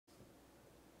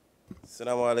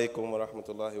Assalamu alaikum wa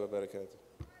rahmatullahi wa barakatuh.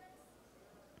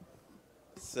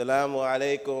 Assalamu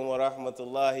alaikum wa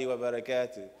rahmatullahi wa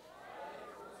barakatuh.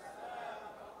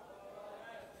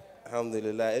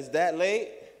 Alhamdulillah. Is that late?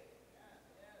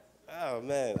 Oh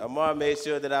man, Ammar made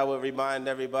sure that I would remind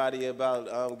everybody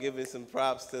about giving some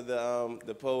props to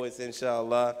the poets,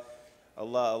 inshallah.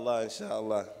 Allah,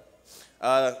 inshallah.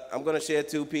 I'm going to share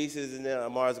two pieces, and then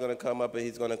Ammar's going to come up and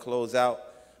he's going to close out.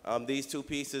 These two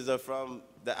pieces are from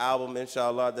the album,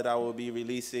 inshallah, that I will be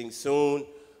releasing soon,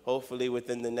 hopefully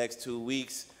within the next 2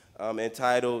 weeks,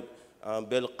 entitled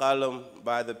Bil Qalam,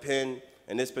 by the pen.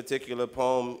 And this particular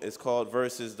poem is called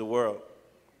Versus the World.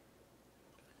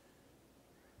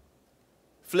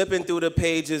 Flipping through the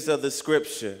pages of the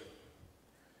scripture,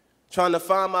 trying to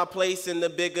find my place in the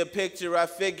bigger picture, I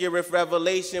figure if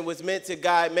revelation was meant to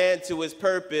guide man to his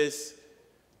purpose,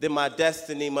 then my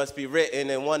destiny must be written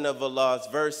in one of Allah's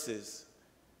verses.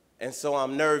 And so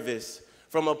I'm nervous,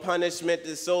 from a punishment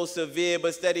that's so severe,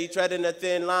 but steady treading a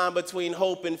thin line between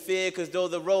hope and fear, because though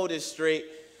the road is straight,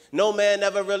 no man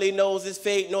ever really knows his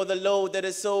fate, nor the load that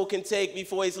his soul can take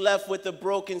before he's left with a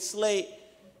broken slate.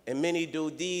 And many do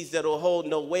deeds that'll hold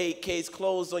no weight, case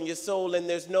closed on your soul and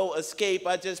there's no escape.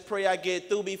 I just pray I get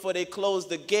through before they close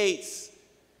the gates.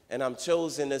 And I'm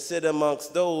chosen to sit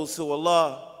amongst those who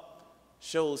Allah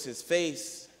shows his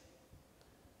face.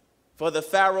 For the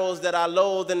pharaohs that I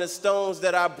loathe and the stones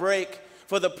that I break,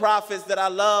 for the prophets that I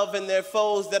love and their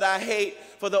foes that I hate,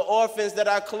 for the orphans that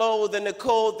I clothe and the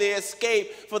cold they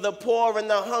escape, for the poor and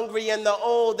the hungry and the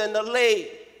old and the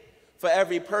late, for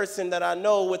every person that I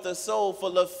know with a soul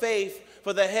full of faith,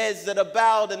 for the heads that are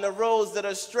bowed and the roads that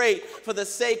are straight, for the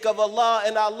sake of Allah,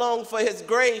 and I long for his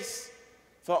grace,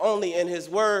 for only in his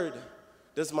word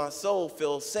does my soul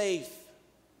feel safe.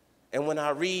 And when I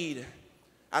read,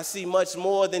 I see much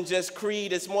more than just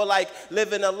creed. It's more like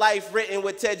living a life written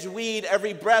with tajweed.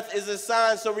 Every breath is a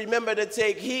sign, so remember to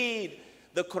take heed.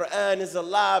 The Quran is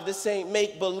alive, this ain't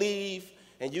make-believe.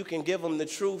 And you can give them the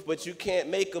truth, but you can't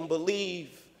make them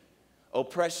believe.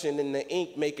 Oppression in the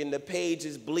ink making the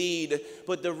pages bleed.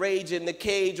 Put the rage in the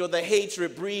cage or the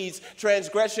hatred breeds.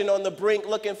 Transgression on the brink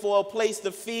looking for a place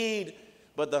to feed.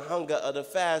 But the hunger of the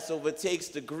fast overtakes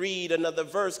the greed. Another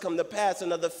verse come to pass,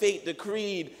 another fate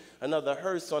decreed. Another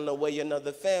hearse on the way,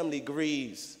 another family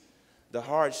grieves. The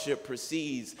hardship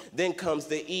proceeds, then comes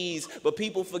the ease. But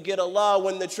people forget Allah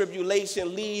when the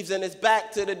tribulation leaves, and it's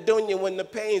back to the dunya when the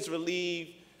pain's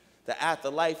relieved. The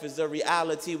afterlife is a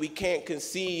reality we can't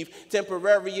conceive.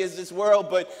 Temporary is this world,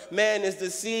 but man is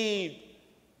deceived.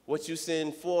 What you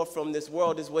send forth from this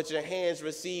world is what your hands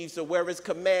receive. So where is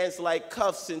commands like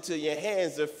cuffs until your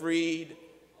hands are freed?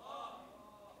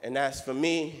 And as for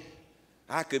me,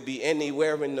 I could be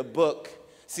anywhere in the book,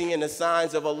 seeing the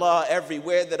signs of Allah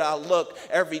everywhere that I look.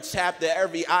 Every chapter,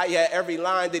 every ayah, every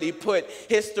line that he put.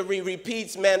 History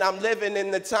repeats, man, I'm living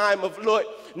in the time of Lut.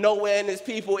 Noah and his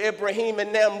people, Ibrahim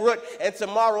and Namrud. And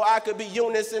tomorrow I could be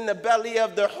Yunus in the belly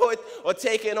of the Hut, or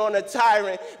taking on a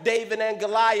tyrant. David and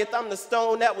Goliath, I'm the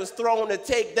stone that was thrown to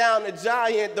take down the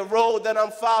giant. The road that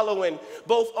I'm following,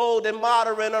 both old and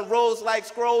modern, unrolls like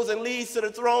scrolls and leads to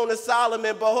the throne of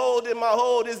Solomon. Behold, in my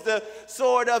hold is the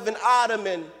sword of an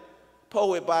Ottoman.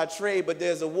 Poet by trade, but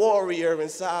there's a warrior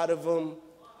inside of him.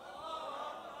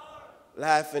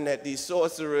 Laughing at these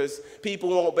sorcerers, people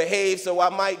won't behave, so I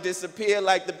might disappear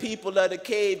like the people of the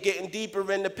cave, getting deeper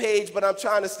in the page, but I'm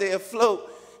trying to stay afloat.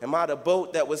 Am I the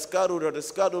boat that was scuttled, or the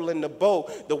scuttle in the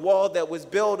boat? The wall that was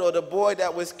built, or the boy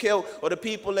that was killed, or the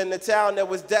people in the town that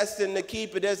was destined to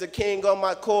keep it? There's a king on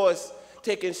my course,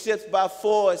 taking ships by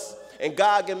force. And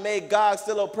Gog and Magog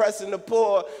still oppressing the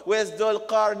poor. Where's Dhul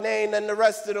Qarnayn and the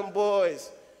rest of them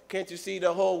boys? Can't you see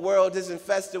the whole world is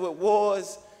infested with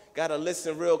wars? Gotta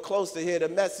listen real close to hear the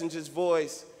messenger's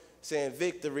voice saying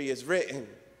victory is written.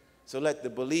 So let the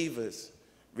believers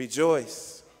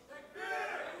rejoice.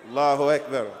 Allahu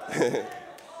Akbar.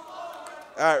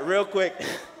 All right, real quick.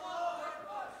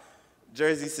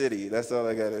 Jersey City, that's all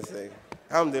I gotta say.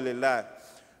 Alhamdulillah.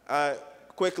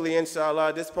 Quickly,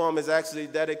 inshallah, this poem is actually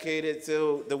dedicated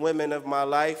to the women of my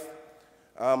life.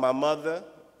 My mother,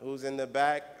 who's in the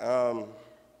back,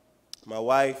 my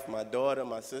wife, my daughter,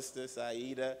 my sister,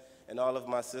 Saida, and all of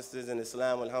my sisters in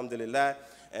Islam, alhamdulillah.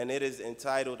 And it is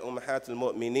entitled Ummahatul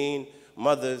Mu'mineen,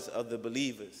 Mothers of the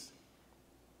Believers.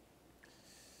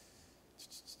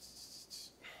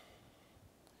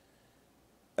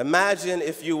 Imagine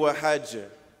if you were Hajj,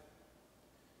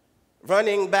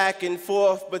 running back and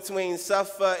forth between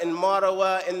Safa and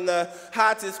Marwa in the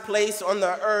hottest place on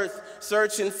the earth,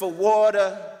 searching for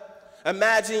water.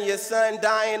 Imagine your son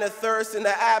dying of thirst in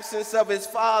the absence of his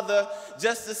father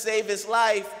just to save his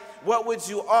life. what would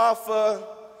you offer?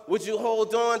 Would you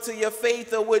hold on to your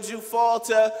faith or would you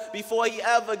falter before he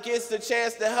ever gets the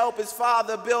chance to help his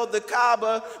father build the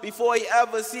Kaaba, before he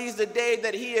ever sees the day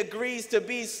that he agrees to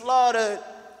be slaughtered?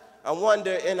 I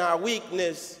wonder in our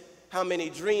weakness how many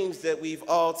dreams that we've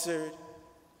altered.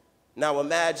 Now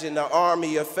imagine the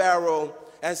army of Pharaoh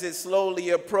as it slowly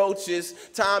approaches.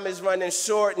 Time is running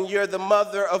short and you're the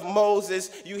mother of Moses.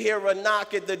 You hear a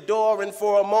knock at the door and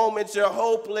for a moment you're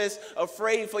hopeless,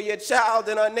 afraid for your child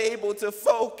and unable to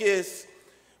focus.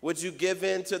 Would you give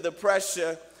in to the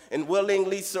pressure and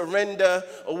willingly surrender,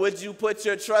 or would you put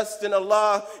your trust in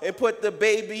Allah and put the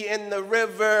baby in the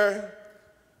river?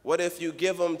 What if you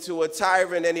give him to a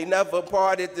tyrant and he never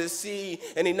parted the sea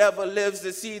and he never lives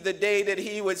to see the day that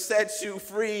he would set you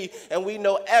free? And we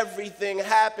know everything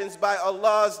happens by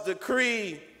Allah's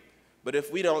decree. But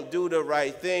if we don't do the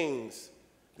right things,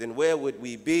 then where would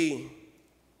we be?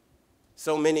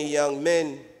 So many young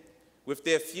men with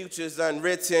their futures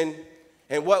unwritten,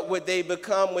 and what would they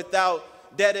become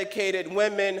without dedicated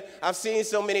women? I've seen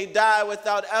so many die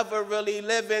without ever really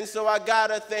living, so I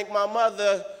gotta thank my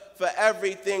mother for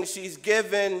everything she's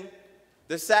given,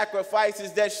 the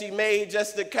sacrifices that she made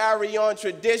just to carry on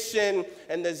tradition,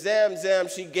 and the zamzam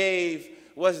she gave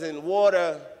wasn't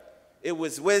water, it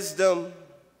was wisdom.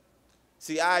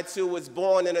 See, I too was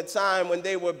born in a time when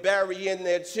they were burying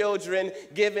their children,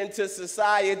 given to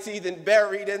society, then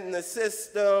buried in the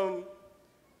system.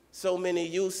 So many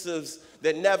Yusufs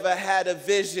that never had a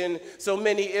vision, so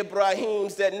many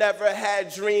Ibrahims that never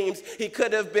had dreams. He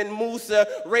could have been Musa,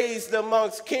 raised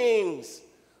amongst kings,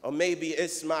 or maybe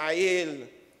Ismail,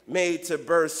 made to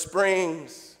burst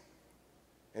springs.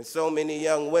 And so many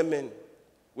young women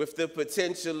with the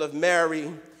potential of Mary,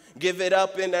 give it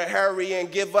up in a hurry and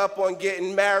give up on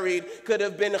getting married. Could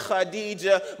have been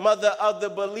Khadija, mother of the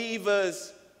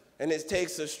believers. And it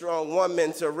takes a strong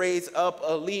woman to raise up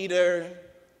a leader.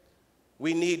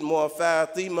 We need more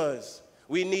Fatimas.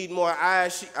 We need more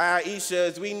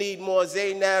Aishas. We need more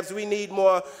Zainabs. We need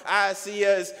more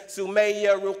Asiyas,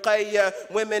 Sumayya,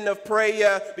 Ruqayya, women of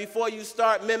prayer. Before you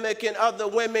start mimicking other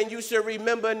women, you should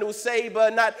remember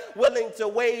Nusayba, not willing to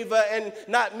waver, and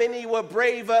not many were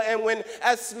braver. And when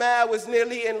Asma was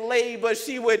nearly in labor,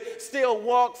 she would still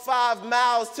walk 5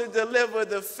 miles to deliver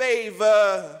the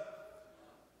favor.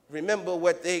 Remember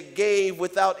what they gave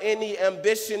without any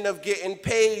ambition of getting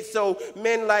paid, so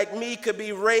men like me could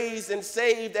be raised and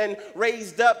saved and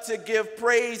raised up to give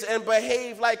praise and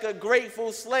behave like a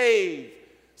grateful slave.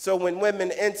 So when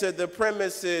women enter the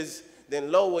premises, then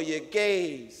lower your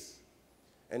gaze.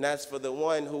 And that's for the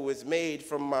one who was made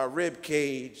from my rib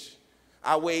cage.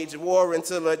 I wage war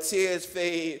until her tears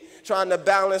fade, trying to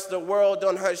balance the world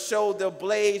on her shoulder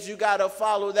blades. You gotta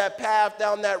follow that path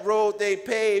down that road they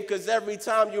paved, cause every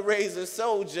time you raise a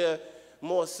soldier,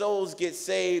 more souls get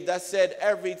saved. I said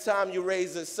every time you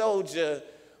raise a soldier,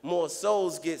 more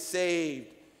souls get saved.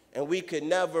 And we could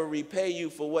never repay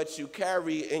you for what you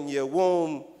carry in your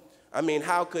womb. I mean,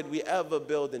 how could we ever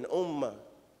build an ummah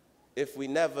if we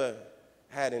never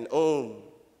had an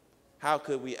How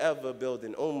could we ever build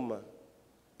an ummah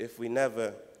if we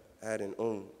never had an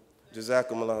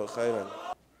Jazakumullahu khairan.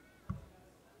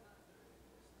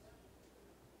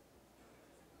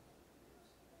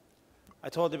 I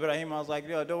told Ibrahim, I was like,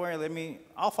 yo, don't worry,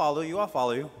 I'll follow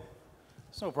you.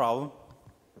 It's no problem.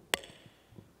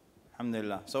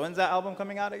 Alhamdulillah. So when's that album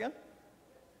coming out again?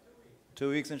 2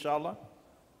 weeks, inshallah?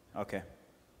 Okay.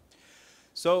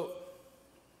 So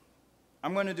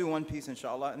I'm going to do one piece,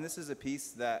 inshallah, and this is a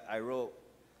piece that I wrote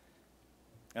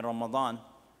in Ramadan,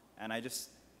 and I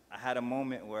had a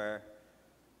moment where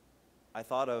I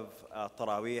thought of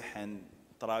Taraweeh, and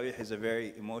Taraweeh is a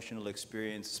very emotional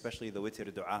experience, especially the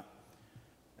witr dua.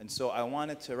 And so I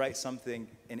wanted to write something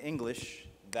in English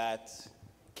that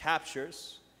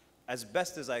captures, as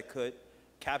best as I could,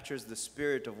 captures the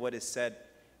spirit of what is said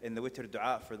in the witr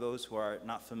dua for those who are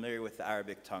not familiar with the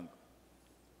Arabic tongue.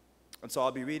 And so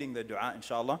I'll be reading the dua,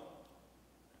 inshallah.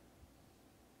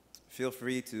 Feel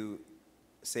free to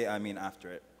say Ameen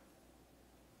after it.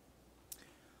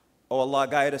 O Allah,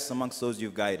 guide us amongst those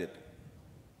you've guided,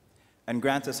 and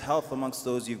grant us health amongst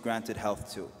those you've granted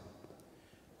health to,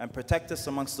 and protect us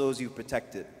amongst those you've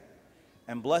protected,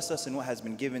 and bless us in what has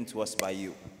been given to us by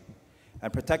you,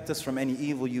 and protect us from any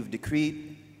evil you've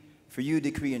decreed, for you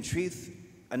decree in truth,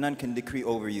 and none can decree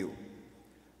over you.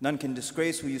 None can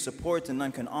disgrace who you support, and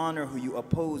none can honor who you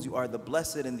oppose. You are the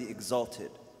blessed and the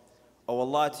exalted. O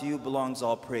Allah, to you belongs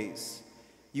all praise.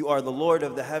 You are the Lord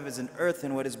of the heavens and earth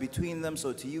and what is between them,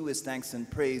 so to you is thanks and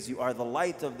praise. You are the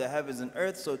light of the heavens and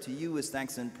earth, so to you is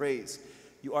thanks and praise.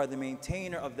 You are the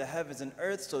maintainer of the heavens and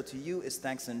earth, so to you is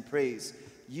thanks and praise.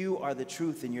 You are the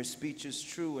truth, and your speech is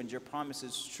true, and your promise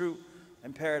is true,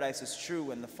 and paradise is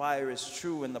true, and the fire is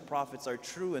true, and the prophets are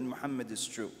true, and Muhammad is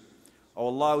true. O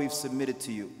Allah, we've submitted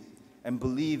to you, and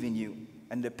believe in you,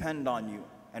 and depend on you,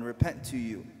 and repent to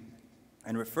you,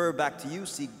 and refer back to you,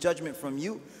 seek judgment from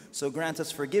you, so grant us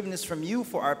forgiveness from you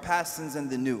for our past sins and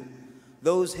the new.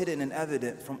 Those hidden and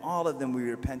evident, from all of them we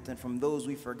repent, and from those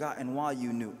we forgotten while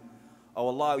you knew. O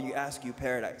Allah, we ask you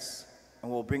paradise, and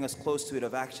will bring us close to it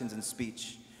of actions and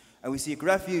speech. And we seek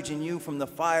refuge in you from the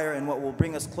fire and what will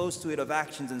bring us close to it of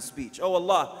actions and speech. O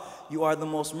Allah, you are the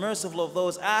most merciful of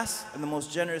those asked and the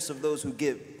most generous of those who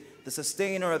give, the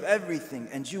sustainer of everything,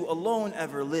 and you alone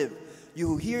ever live. You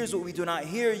who hears what we do not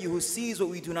hear, you who sees what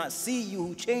we do not see, you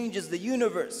who changes the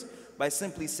universe by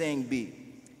simply saying be.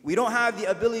 We don't have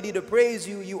the ability to praise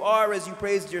you. You are as you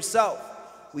praised yourself.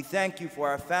 We thank you for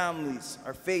our families,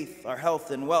 our faith, our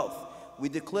health and wealth. We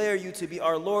declare you to be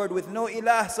our Lord with no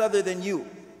ilahs other than you.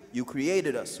 You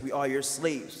created us. We are your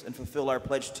slaves and fulfill our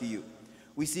pledge to you.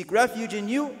 We seek refuge in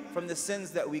you from the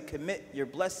sins that we commit. Your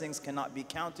blessings cannot be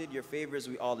counted. Your favors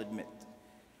we all admit.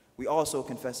 We also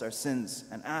confess our sins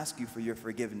and ask you for your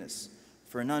forgiveness,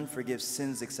 for none forgives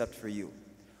sins except for you.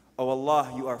 O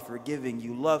Allah, you are forgiving.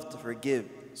 You love to forgive,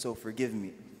 so forgive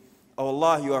me. O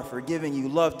Allah, you are forgiving. You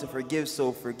love to forgive,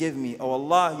 so forgive me. O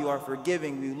Allah, you are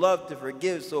forgiving. You love to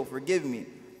forgive, so forgive me.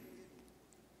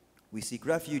 We seek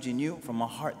refuge in you from a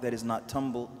heart that is not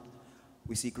tumbled.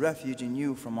 We seek refuge in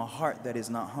you from a heart that is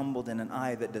not humbled, and an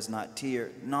eye that does not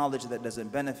tear, knowledge that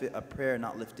doesn't benefit, a prayer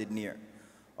not lifted near.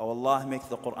 O Allah, make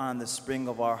the Quran the spring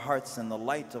of our hearts and the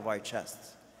light of our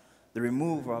chests, the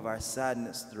remover of our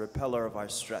sadness, the repeller of our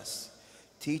stress.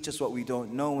 Teach us what we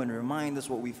don't know and remind us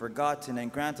what we've forgotten,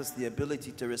 and grant us the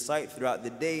ability to recite throughout the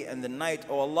day and the night.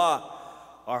 O Allah,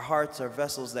 our hearts are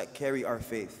vessels that carry our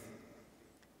faith.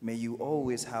 May you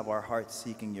always have our hearts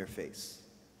seeking your face.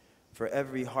 For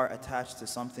every heart attached to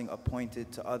something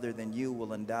appointed to other than you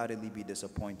will undoubtedly be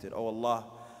disappointed. O Allah,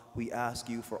 we ask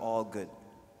you for all good,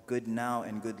 good now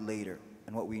and good later,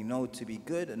 and what we know to be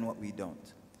good and what we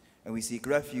don't. And we seek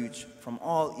refuge from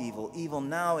all evil, evil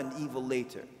now and evil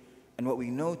later, and what we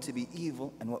know to be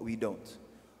evil and what we don't.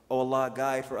 O Allah,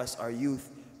 guide for us our youth,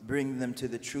 bring them to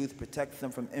the truth, protect them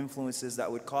from influences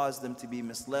that would cause them to be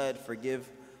misled, forgive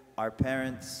our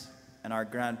parents and our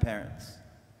grandparents,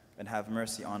 and have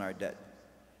mercy on our debt.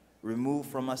 Remove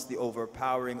from us the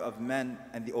overpowering of men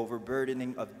and the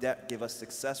overburdening of debt. Give us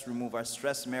success, remove our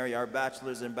stress, marry our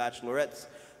bachelors and bachelorettes.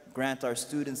 Grant our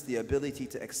students the ability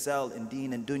to excel in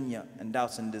deen and dunya, and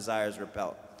doubts and desires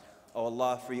repel. O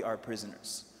Allah, free our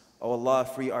prisoners. O Allah,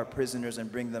 free our prisoners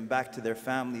and bring them back to their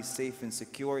families safe and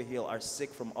secure. Heal our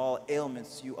sick from all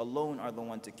ailments. You alone are the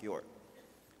one to cure.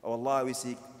 O Allah, we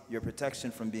seek your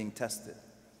protection from being tested,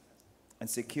 and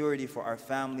security for our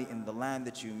family in the land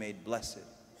that you made blessed.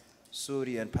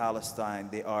 Syria and Palestine,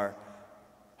 they are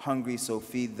hungry, so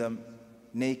feed them,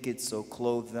 naked, so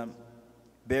clothe them,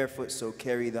 barefoot, so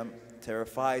carry them,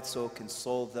 terrified, so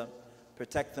console them.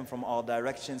 Protect them from all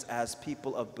directions as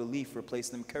people of belief. Replace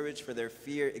them courage for their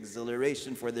fear,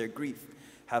 exhilaration for their grief.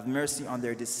 Have mercy on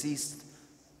their deceased.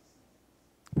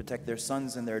 Protect their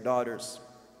sons and their daughters.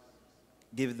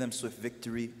 Give them swift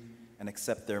victory and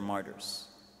accept their martyrs.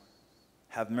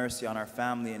 Have mercy on our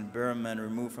family in Burma and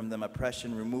remove from them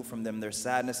oppression, remove from them their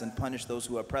sadness, and punish those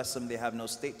who oppress them. They have no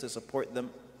state to support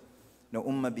them, no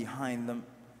ummah behind them,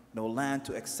 no land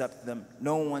to accept them,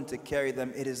 no one to carry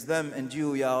them. It is them and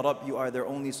you, Ya Rab. You are their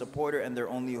only supporter and their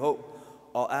only hope.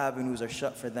 All avenues are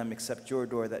shut for them except your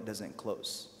door that doesn't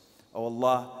close. O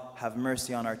Allah, have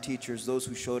mercy on our teachers, those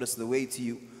who showed us the way to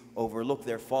you. Overlook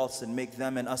their faults and make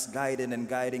them and us guided and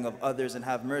guiding of others, and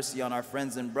have mercy on our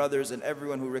friends and brothers and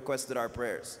everyone who requested our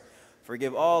prayers.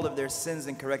 Forgive all of their sins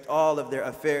and correct all of their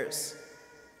affairs.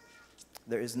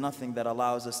 There is nothing that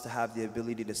allows us to have the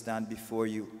ability to stand before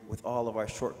you with all of our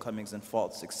shortcomings and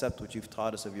faults except what you've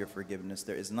taught us of your forgiveness.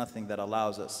 There is nothing that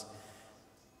allows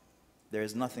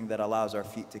our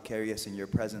feet to carry us in your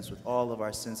presence with all of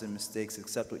our sins and mistakes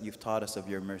except what you've taught us of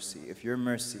your mercy. If your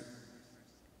mercy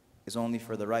is only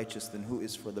for the righteous, then who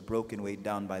is for the broken, weighed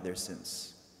down by their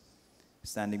sins?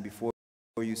 Standing before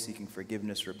you, seeking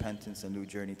forgiveness, repentance, and new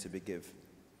journey to begin.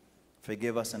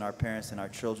 Forgive us and our parents and our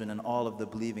children and all of the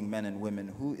believing men and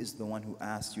women. Who is the one who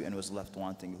asked you and was left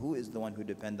wanting? Who is the one who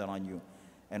depended on you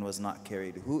and was not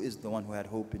carried? Who is the one who had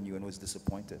hope in you and was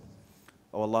disappointed?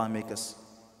 O Allah, make us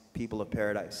people of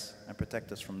paradise and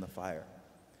protect us from the fire.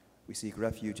 We seek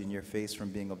refuge in your face from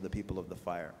being of the people of the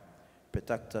fire.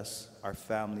 Protect us, our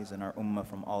families, and our ummah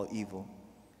from all evil,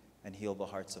 and heal the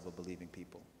hearts of a believing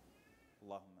people.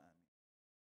 Allahumma.